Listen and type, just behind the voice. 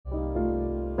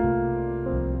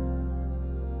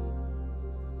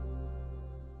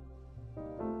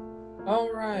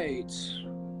right.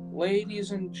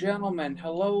 Ladies and gentlemen,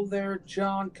 hello there,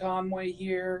 John Conway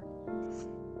here.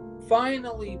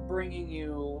 Finally bringing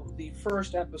you the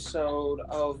first episode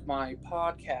of my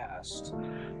podcast.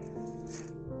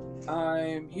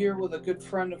 I'm here with a good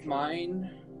friend of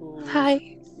mine who's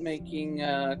Hi. making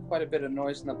quite a bit of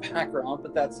noise in the background,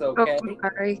 but that's Oh, okay. I'm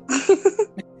sorry.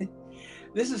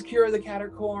 This is Kira the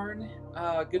Capricorn,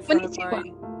 good friend of Konnichiwa.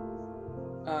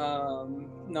 mine.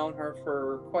 Known her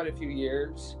for quite a few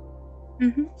years.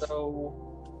 Mm-hmm. So,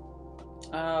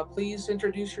 please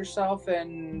introduce yourself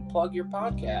and plug your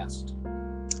podcast.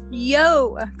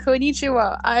 Yo,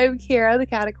 konnichiwa. I'm Kira the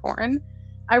Catacorn.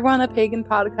 I run a pagan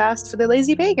podcast for the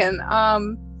Lazy Pagan.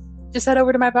 Just head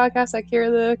over to my podcast at Kira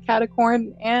the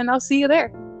Catacorn, and I'll see you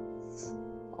there.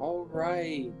 All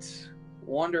right.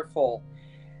 Wonderful.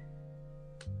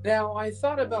 Now, I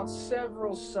thought about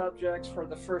several subjects for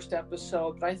the first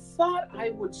episode, but I thought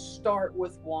I would start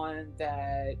with one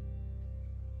that,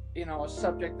 a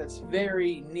subject that's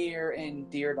very near and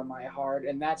dear to my heart,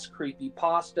 and that's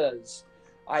creepypastas.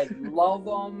 I love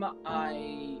them.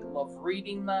 I love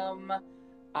reading them.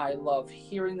 I love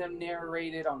hearing them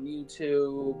narrated on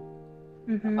YouTube.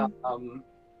 Mm-hmm.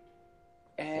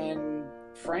 And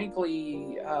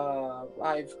frankly,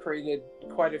 I've created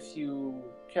quite a few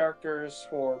characters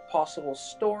for possible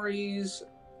stories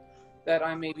that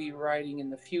I may be writing in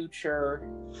the future.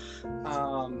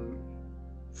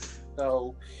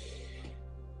 So,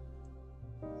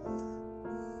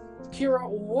 Kira,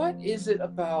 what is it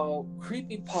about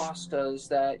creepypastas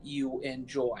that you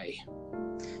enjoy?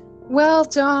 Well,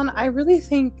 John, I really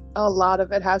think a lot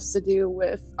of it has to do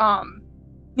with, a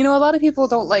lot of people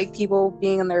don't like people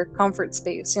being in their comfort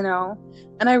space,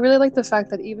 And I really like the fact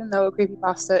that even though a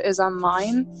creepypasta is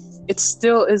online, it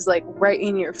still is, right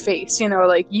in your face,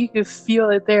 you could feel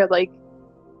it there.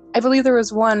 I believe there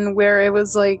was one where it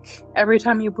was, every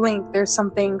time you blink, there's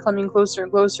something coming closer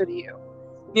and closer to you.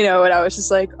 And I was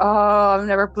just like, oh, I'm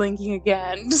never blinking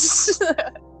again.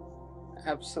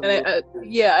 Absolutely. And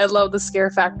I love the scare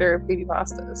factor of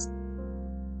creepypastas.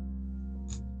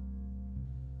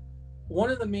 One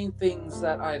of the main things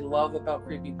that I love about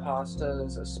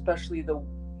creepypastas, especially the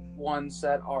ones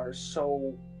that are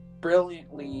so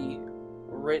brilliantly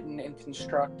written and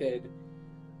constructed,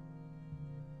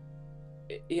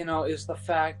 is the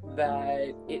fact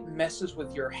that it messes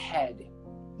with your head.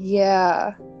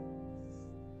 Yeah.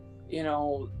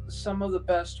 Some of the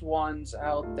best ones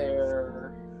out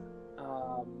there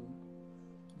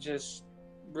just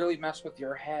really mess with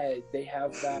your head. They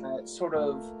have that sort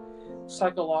of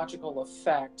psychological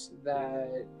effect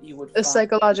that you would find. A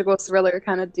psychological thriller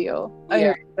kind of deal. Yeah. I hear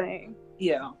what you're saying.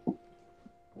 Yeah.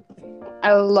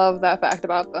 I love that fact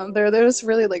about them. They're just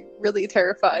really really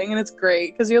terrifying, and it's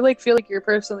great because you feel like you're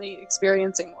personally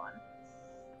experiencing one.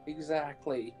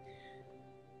 Exactly.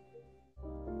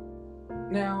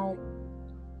 Now,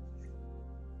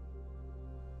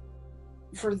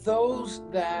 for those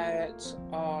that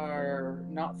are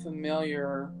not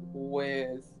familiar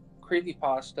with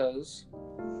creepypastas,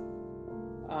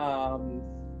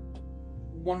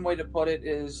 one way to put it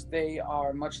is they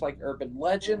are much like urban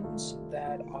legends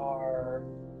that are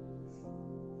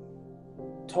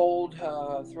told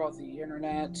throughout the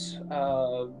internet.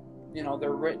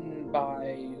 They're written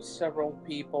by several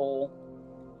people.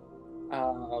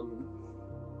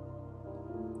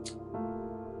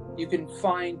 You can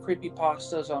find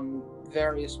creepypastas on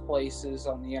various places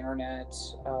on the internet.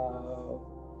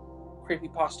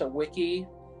 Creepypasta Wiki.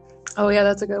 Oh yeah,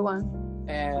 that's a good one.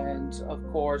 And of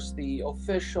course the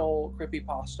official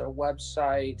creepypasta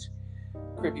website,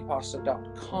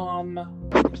 creepypasta.com,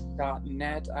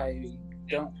 .net, I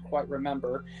don't quite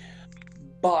remember.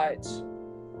 But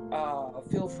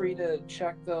feel free to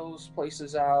check those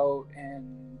places out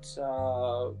and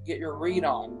get your read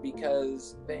on,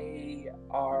 because they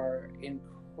are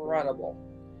incredible.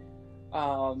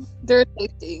 They're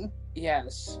addicting.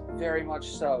 Yes, very much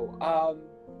so.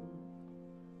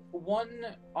 One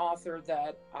author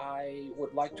that I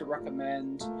would like to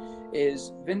recommend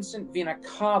is Vincent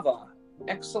Vinacava.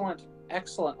 Excellent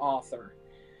author.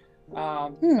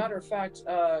 Matter of fact,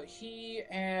 he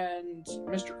and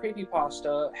Mr.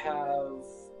 Creepypasta have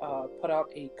put out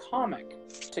a comic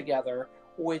together,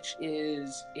 which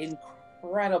is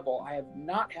incredible. I have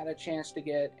not had a chance to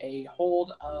get a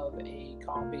hold of a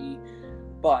copy,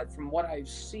 but from what I've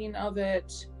seen of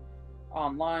it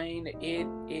online, it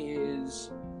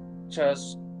is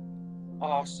just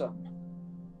awesome.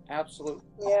 Absolutely.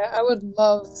 Yeah, I would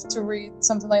love to read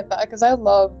something like that because I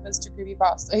love Mr.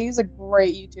 Creepypasta. He's a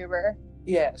great YouTuber.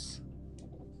 Yes.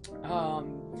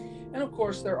 And of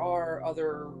course, there are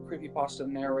other creepypasta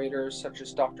narrators such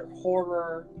as Dr.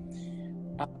 Horror,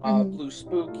 Blue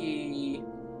Spooky.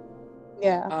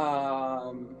 Yeah.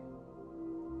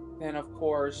 And of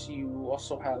course, you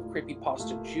also have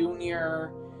Creepypasta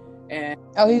Junior, and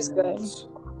he's good.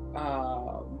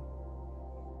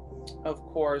 Of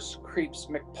course, Creeps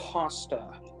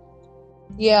McPasta.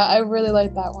 Yeah, I really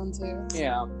like that one too.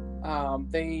 Yeah,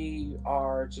 they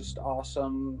are just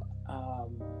awesome.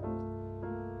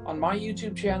 On my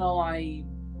YouTube channel, I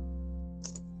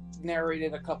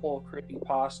narrated a couple of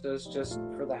creepypastas just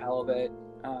for the hell of it.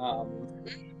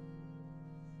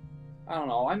 I don't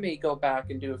know, I may go back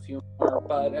and do a few more,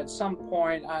 but at some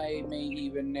point I may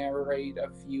even narrate a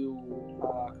few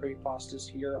creepypastas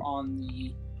here on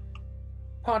the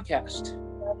podcast.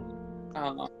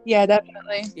 Yeah,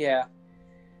 definitely. Yeah.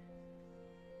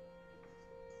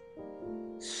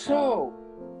 So,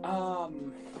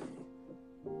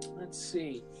 let's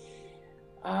see.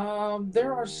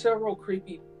 There are several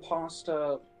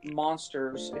creepypasta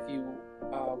monsters, if you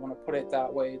want to put it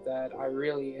that way, that I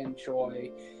really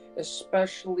enjoy,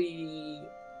 especially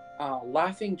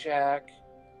Laughing Jack.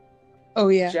 Oh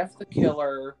yeah. Jeff the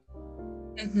Killer.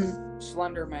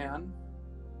 Slender Man.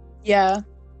 Yeah.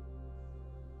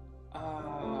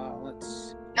 Let's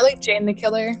see. I like Jane the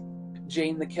Killer.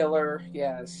 Jane the Killer,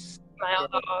 yes. Smile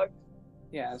Dog.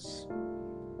 Yes.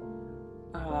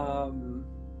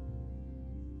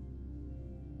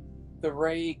 The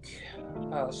Rake,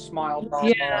 Smile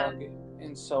Dog,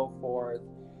 and so forth.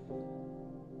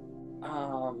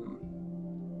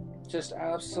 Just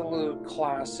absolute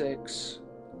classics.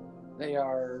 They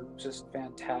are just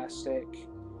fantastic.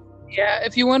 Yeah,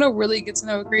 if you want to really get to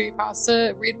know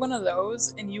creepypasta, read one of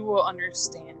those and you will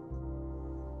understand.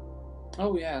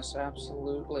 Oh yes,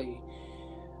 absolutely.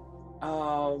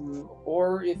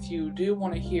 Or if you do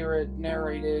want to hear it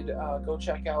narrated, go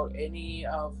check out any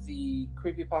of the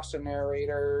creepypasta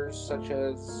narrators, such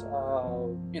as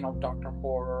Dr.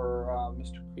 Horror,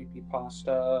 Mr.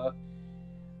 Creepypasta,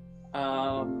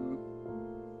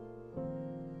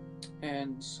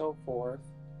 and so forth.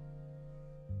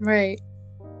 Right.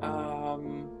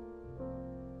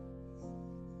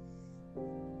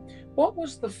 What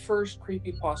was the first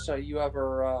creepypasta you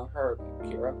ever heard,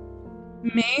 Kira?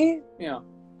 Me? Yeah.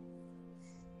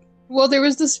 Well, there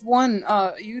was this one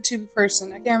YouTube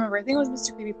person, I can't remember, I think it was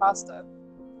Mr. Creepypasta.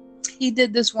 He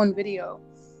did this one video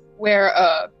where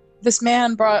this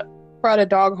man brought a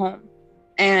dog home,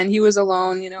 and he was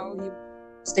alone, he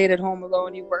stayed at home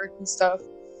alone, he worked and stuff.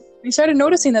 And he started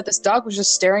noticing that this dog was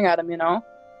just staring at him,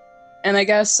 And I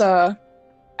guess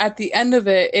at the end of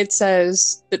it, it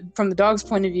says that from the dog's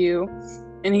point of view,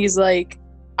 and he's like,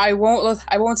 I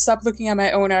won't stop looking at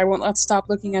my owner. I won't stop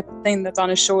looking at the thing that's on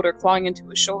his shoulder, clawing into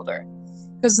his shoulder,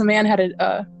 because the man had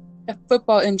a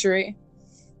football injury,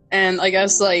 and I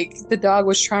guess the dog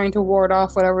was trying to ward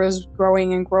off whatever was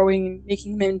growing and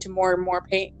making him into more and more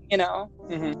pain, And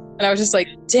I was just like,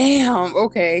 damn,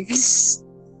 okay.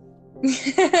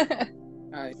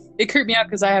 It creeped me out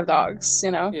because I have dogs,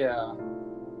 Yeah.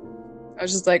 I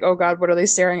was just like, oh god, what are they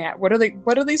staring at? What are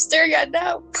they staring at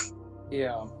now?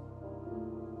 Yeah.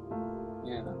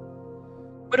 Yeah.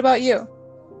 What about you?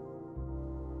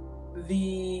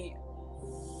 The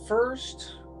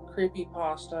first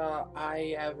creepypasta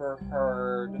I ever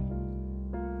heard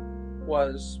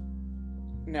was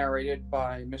narrated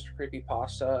by Mr.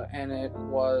 Creepypasta, and it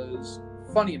was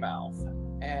Funny Mouth.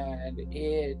 And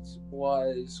it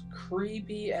was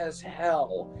creepy as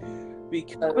hell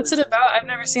because... What's it about? I've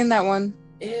never seen that one.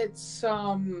 It's,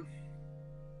 how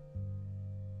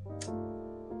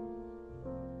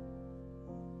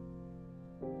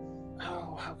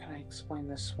can I explain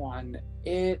this one?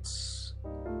 It's...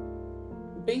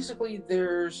 Basically,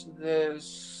 there's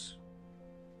this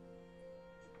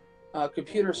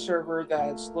computer server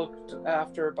that's looked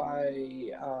after by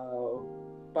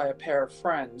a pair of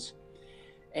friends.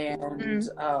 And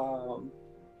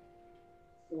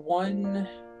one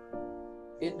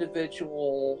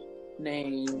individual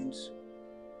named,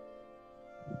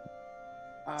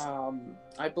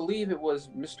 I believe it was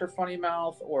Mr.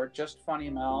 Funnymouth or just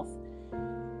Funnymouth,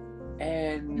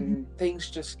 and things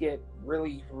just get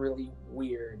really, really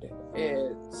weird.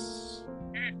 It's,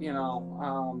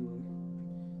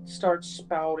 starts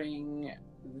spouting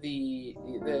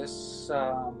this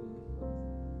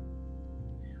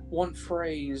one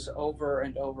phrase over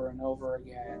and over and over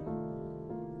again.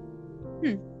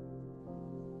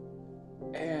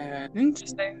 And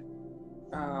interesting.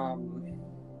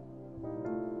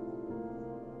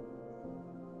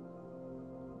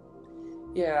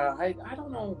 Yeah, I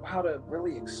don't know how to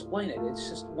really explain it. It's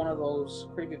just one of those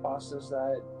creepypastas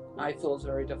that I feel is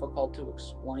very difficult to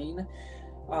explain.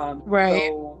 Right.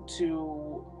 So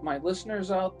to my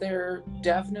listeners out there,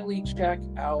 definitely check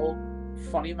out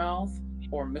Funny Mouth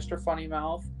or Mr. Funny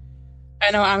Mouth.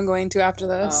 I know I'm going to after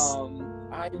this.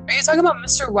 Are you talking about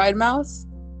Mr. Widemouth?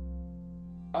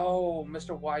 Oh,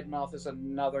 Mr. Widemouth is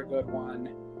another good one.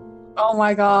 Oh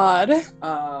my god.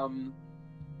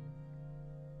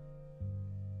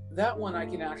 That one I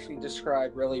can actually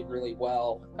describe really, really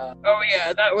well. Oh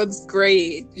yeah, that was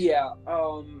great. Yeah.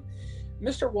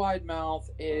 Mr. Widemouth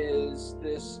is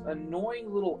this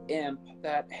annoying little imp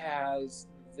that has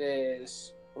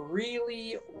this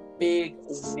really big,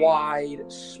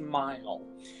 wide smile.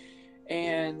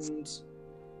 And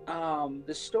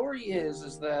the story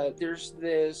is that there's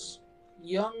this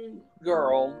young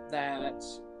girl that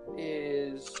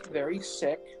is very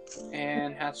sick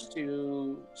and has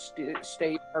to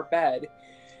stay in her bed,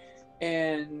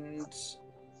 and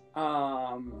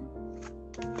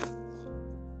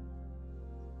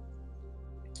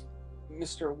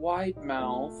Mr.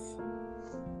 Widemouth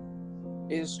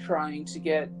is trying to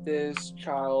get this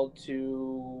child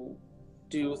to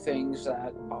do things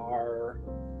that are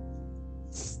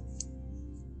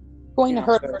going to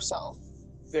hurt herself.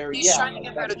 He's trying to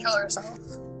get her to kill herself.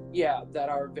 Yeah, that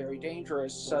are very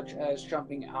dangerous, such as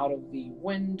jumping out of the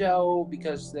window,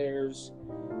 because there's...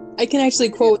 I can actually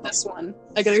quote this one.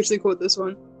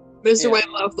 Mr.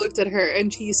 Widemouth looked at her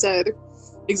and he said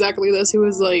exactly this. He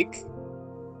was like,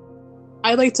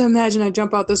 I like to imagine I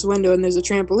jump out this window and there's a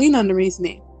trampoline underneath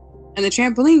me. And the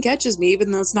trampoline catches me,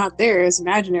 even though it's not there, it's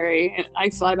imaginary, and I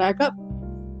fly back up.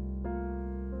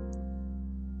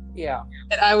 Yeah.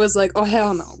 And I was like, oh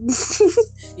hell no.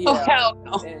 Yeah. Oh hell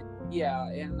no.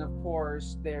 And of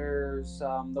course there's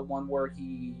the one where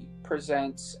he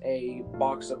presents a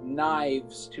box of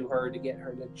knives to her to get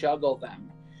her to juggle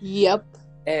them. Yep.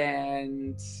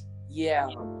 And yeah,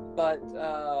 but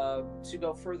to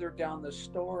go further down the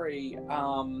story,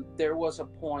 there was a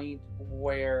point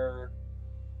where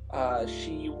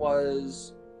she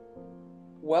was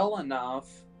well enough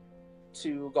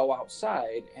to go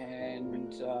outside,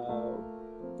 and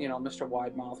Mr.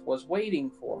 Widemouth was waiting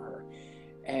for her,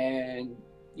 and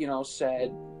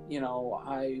said,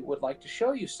 I would like to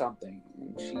show you something.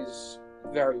 And she's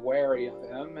very wary of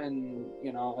him, and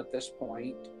at this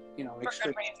point,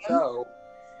 extremely so,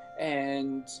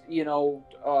 and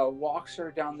walks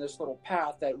her down this little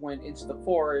path that went into the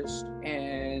forest,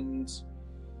 and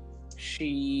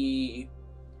she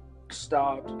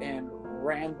stopped and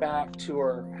ran back to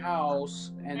her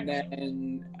house, and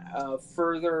then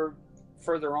further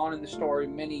on in the story,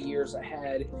 many years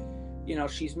ahead,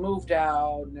 she's moved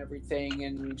out and everything,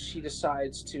 and she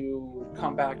decides to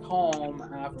come back home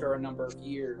after a number of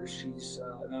years. She's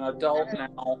an adult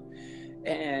now,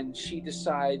 and she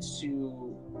decides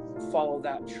to follow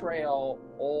that trail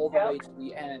all the way to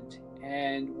the end.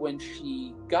 And when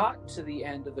she got to the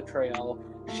end of the trail,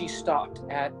 she stopped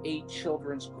at a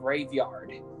children's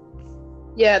graveyard.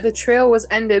 Yeah, the trail was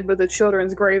ended with a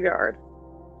children's graveyard.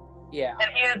 Yeah.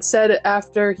 And he had said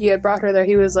after he had brought her there,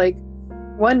 he was like,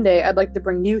 one day I'd like to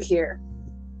bring you here.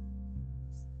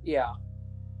 Yeah.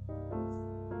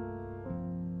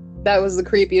 That was the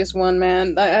creepiest one,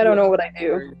 man. I don't know what I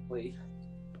do. Seriously.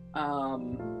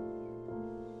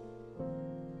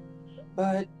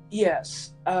 But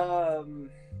yes, to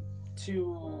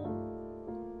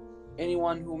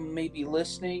anyone who may be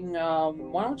listening,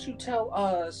 why don't you tell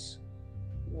us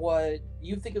what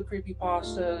you think of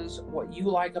creepypastas, what you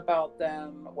like about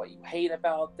them, what you hate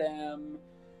about them.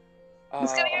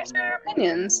 Let's get your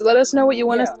opinions. Let us know what you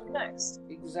want us to do next.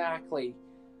 Exactly.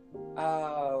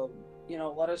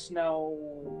 Let us know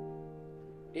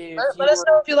if let us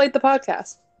know if you like the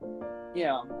podcast.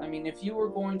 Yeah, I mean, if you were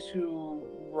going to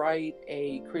write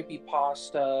a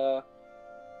creepypasta,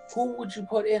 who would you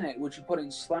put in it? Would you put in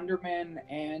Slenderman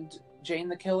and Jane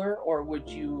the Killer, or would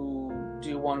you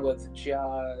do one with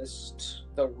just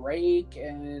the Rake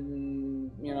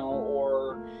and,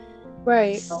 or...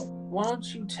 Right. Why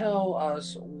don't you tell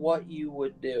us what you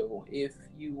would do if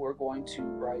you were going to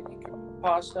write a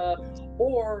creepypasta,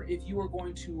 or if you were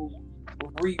going to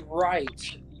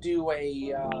do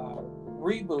a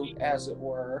reboot, as it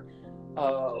were,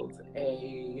 of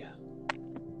a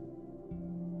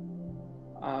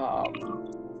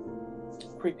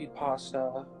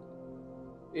creepypasta,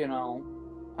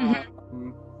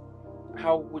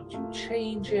 how would you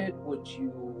change it? Would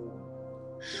you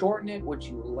shorten it? Would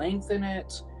you lengthen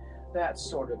it? That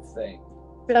sort of thing.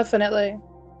 Definitely.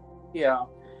 Yeah.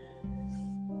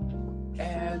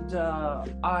 And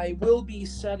I will be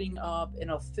setting up an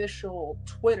official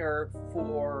Twitter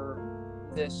for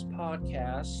this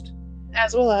podcast.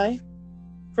 As will I.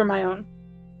 for my own.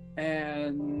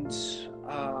 And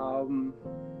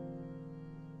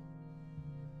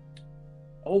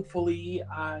hopefully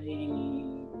I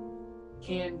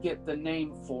can get the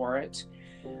name for it.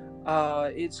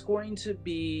 It's going to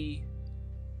be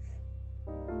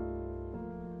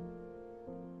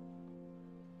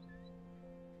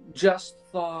Just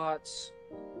Thoughts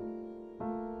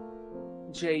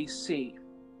JC.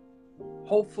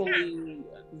 Hopefully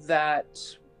that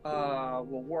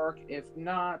will work. If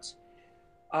not,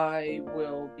 I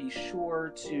will be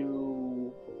sure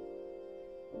to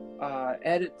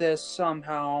edit this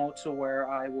somehow to where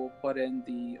I will put in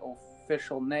the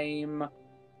official name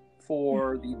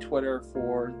for the Twitter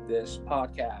for this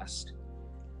podcast.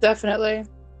 Definitely.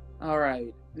 All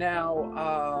right. Now,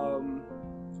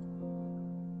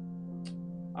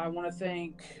 I want to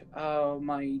thank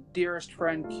my dearest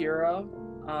friend Kira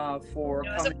for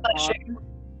coming on.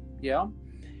 Yeah.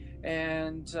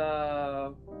 And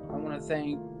I want to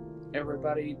thank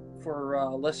everybody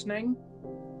for listening.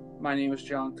 My name is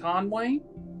John Conway.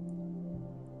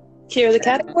 Kira the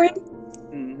category.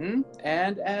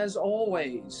 And as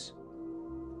always,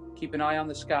 keep an eye on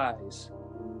the skies.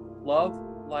 Love,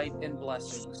 light, and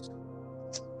blessings.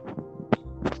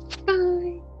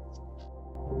 Bye.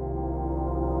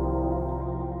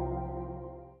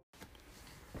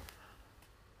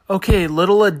 Okay,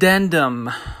 little addendum.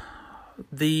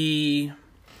 The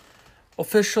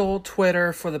official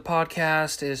Twitter for the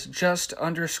podcast is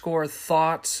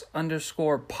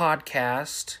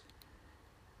just_thoughts_podcast.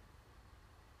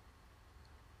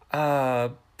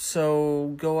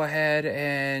 So go ahead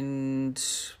and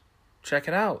check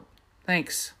it out.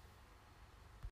 Thanks.